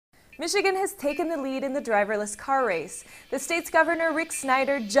Michigan has taken the lead in the driverless car race. The state's governor, Rick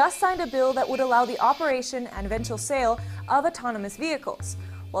Snyder, just signed a bill that would allow the operation and eventual sale of autonomous vehicles,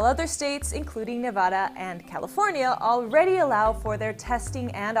 while other states, including Nevada and California, already allow for their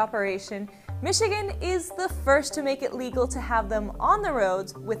testing and operation. Michigan is the first to make it legal to have them on the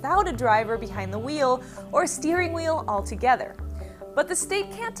roads without a driver behind the wheel or steering wheel altogether. But the state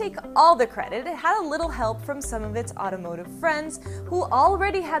can't take all the credit. It had a little help from some of its automotive friends who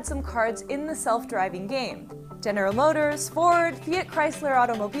already had some cards in the self-driving game. General Motors, Ford, Fiat Chrysler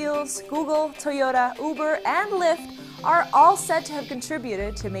Automobiles, Google, Toyota, Uber, and Lyft are all said to have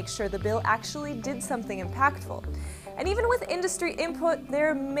contributed to make sure the bill actually did something impactful. And even with industry input,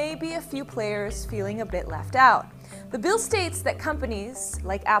 there may be a few players feeling a bit left out. The bill states that companies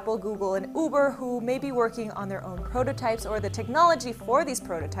like Apple, Google, and Uber, who may be working on their own prototypes or the technology for these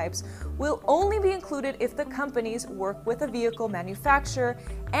prototypes, will only be included if the companies work with a vehicle manufacturer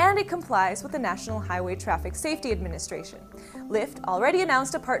and it complies with the National Highway Traffic Safety Administration. Lyft already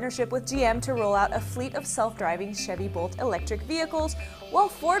announced a partnership with GM to roll out a fleet of self-driving Chevy Bolt electric vehicles, while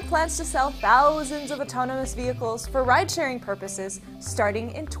Ford plans to sell thousands of autonomous vehicles for ride-sharing purposes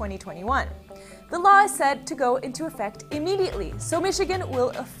starting in 2021. The law is said to go into effect immediately, so Michigan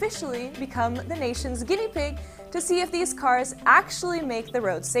will officially become the nation's guinea pig to see if these cars actually make the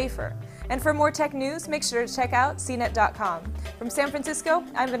roads safer. And for more tech news, make sure to check out CNET.com. From San Francisco,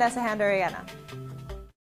 I'm Vanessa Handariana.